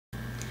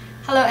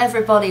Hello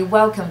everybody,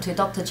 welcome to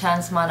Dr.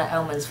 Chan's Minor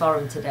Ailments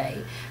Forum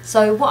today.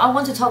 So what I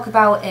want to talk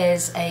about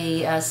is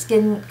a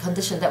skin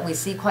condition that we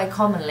see quite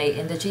commonly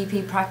in the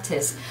GP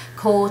practice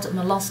called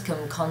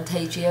Molluscum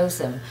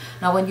Contagiosum.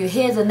 Now when you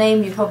hear the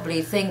name you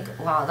probably think,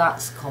 wow,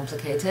 that's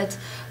complicated.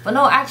 But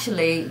no,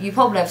 actually you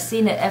probably have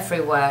seen it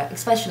everywhere,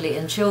 especially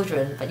in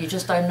children, but you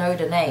just don't know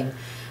the name.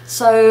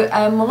 So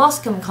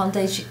Molluscum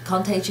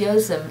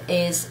Contagiosum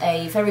is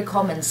a very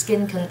common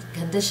skin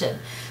condition.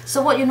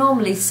 So what you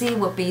normally see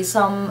would be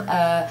some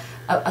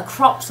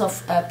crops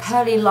of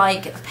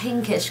pearly-like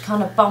pinkish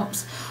kind of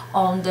bumps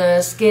on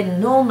the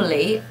skin.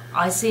 Normally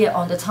I see it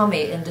on the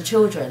tummy in the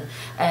children,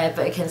 but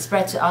it can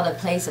spread to other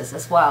places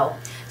as well.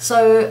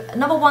 So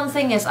number one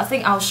thing is, I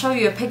think I'll show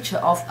you a picture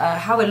of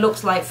how it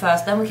looks like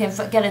first, then we can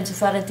get into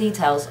further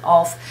details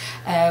of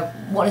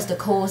what is the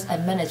cause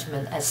and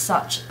management as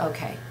such.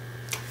 Okay.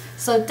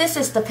 So this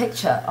is the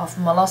picture of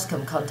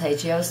Molluscum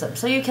Contagiosum.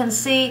 So you can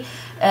see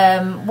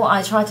what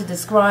I try to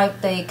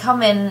describe. They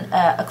come in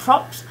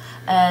crops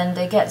and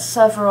they get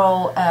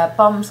several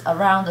bumps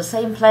around the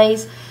same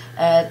place.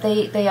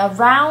 They are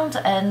round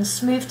and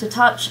smooth to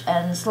touch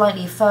and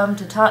slightly firm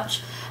to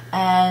touch,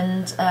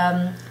 and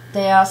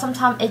they are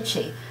sometimes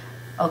itchy.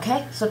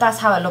 Okay, so that's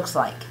how it looks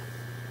like.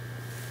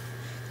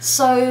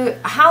 So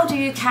how do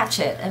you catch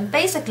it? And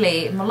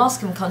basically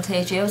Molluscum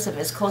Contagiosum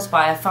is caused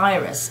by a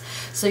virus,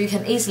 so you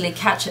can easily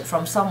catch it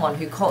from someone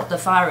who caught the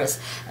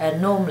virus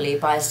normally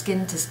by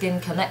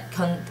skin-to-skin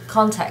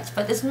contact.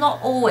 But it's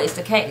not always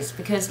the case,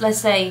 because let's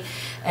say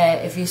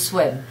if you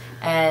swim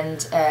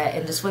and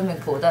in the swimming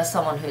pool there's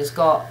someone who's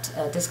got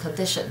this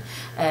condition,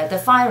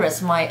 the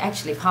virus might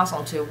actually pass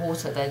on to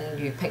water, then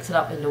you picked it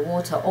up in the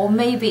water, or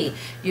maybe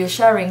you're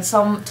sharing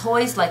some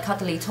toys like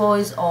cuddly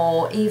toys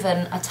or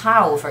even a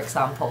towel for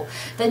example,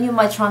 then you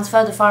might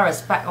transfer the virus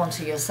back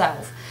onto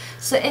yourself.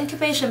 So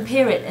incubation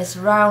period is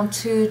around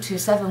 2 to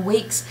 7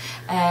 weeks,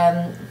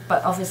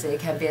 but obviously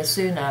it can be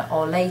sooner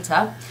or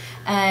later.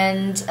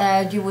 And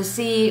you will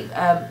see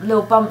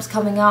little bumps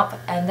coming up,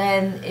 and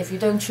then if you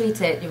don't treat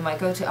it you might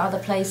go to other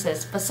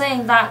places. But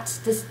saying that,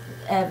 this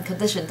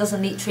condition doesn't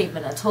need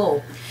treatment at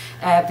all,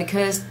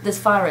 because this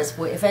virus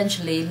will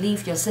eventually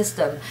leave your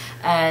system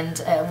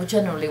and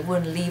generally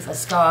wouldn't leave a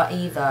scar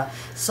either.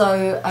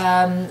 So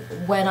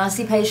when I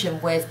see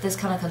patients with this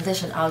kind of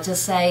condition, I'll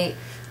just say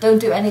don't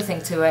do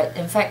anything to it.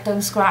 In fact,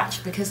 don't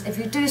scratch, because if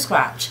you do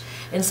scratch,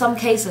 in some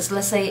cases,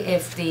 let's say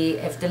if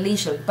the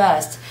lesion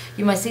bursts,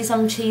 you might see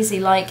some cheesy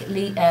like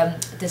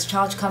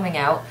discharge coming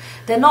out.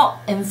 They're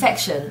not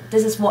infection.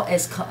 This is what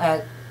is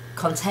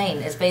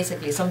contained, is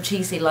basically some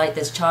cheesy light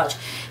discharge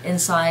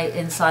inside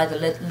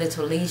the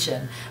little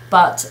lesion.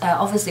 But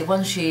obviously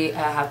once you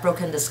have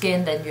broken the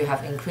skin, then you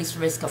have increased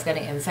risk of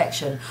getting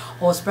infection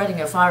or spreading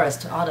your virus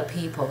to other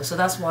people. So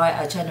that's why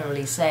I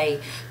generally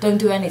say don't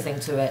do anything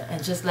to it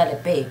and just let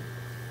it be.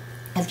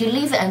 If you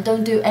leave it and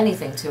don't do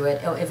anything to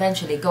it, it'll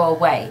eventually go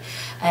away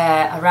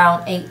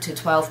around 8 to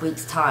 12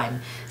 weeks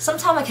time.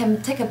 Sometimes it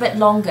can take a bit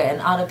longer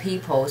in other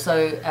people.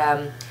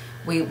 So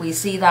we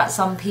see that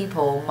some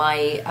people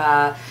might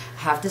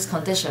have this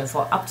condition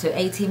for up to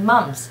 18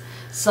 months.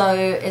 So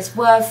it's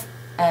worth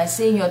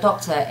seeing your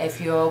doctor if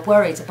you're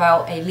worried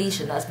about a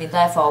lesion that's been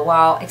there for a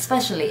while,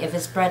 especially if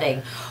it's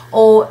spreading,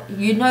 or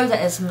you know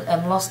that it's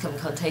Molluscum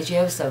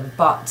Contagiosum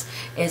but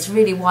it's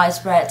really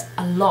widespread,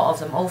 a lot of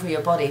them over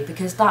your body,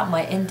 because that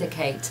might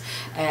indicate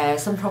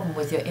some problem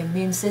with your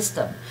immune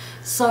system.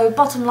 So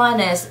bottom line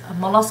is,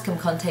 Molluscum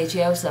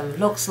Contagiosum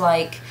looks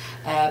like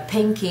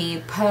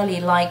pinky,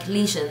 pearly-like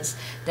lesions.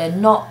 They're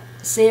not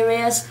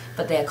serious,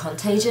 but they're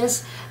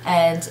contagious,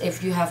 and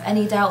if you have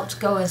any doubt,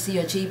 go and see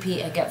your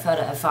GP and get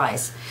further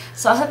advice.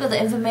 So I hope that the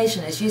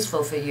information is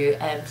useful for you,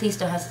 and please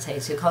don't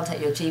hesitate to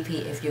contact your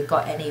GP if you've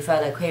got any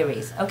further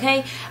queries.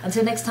 Okay,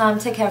 until next time,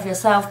 take care of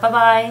yourself. Bye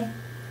bye.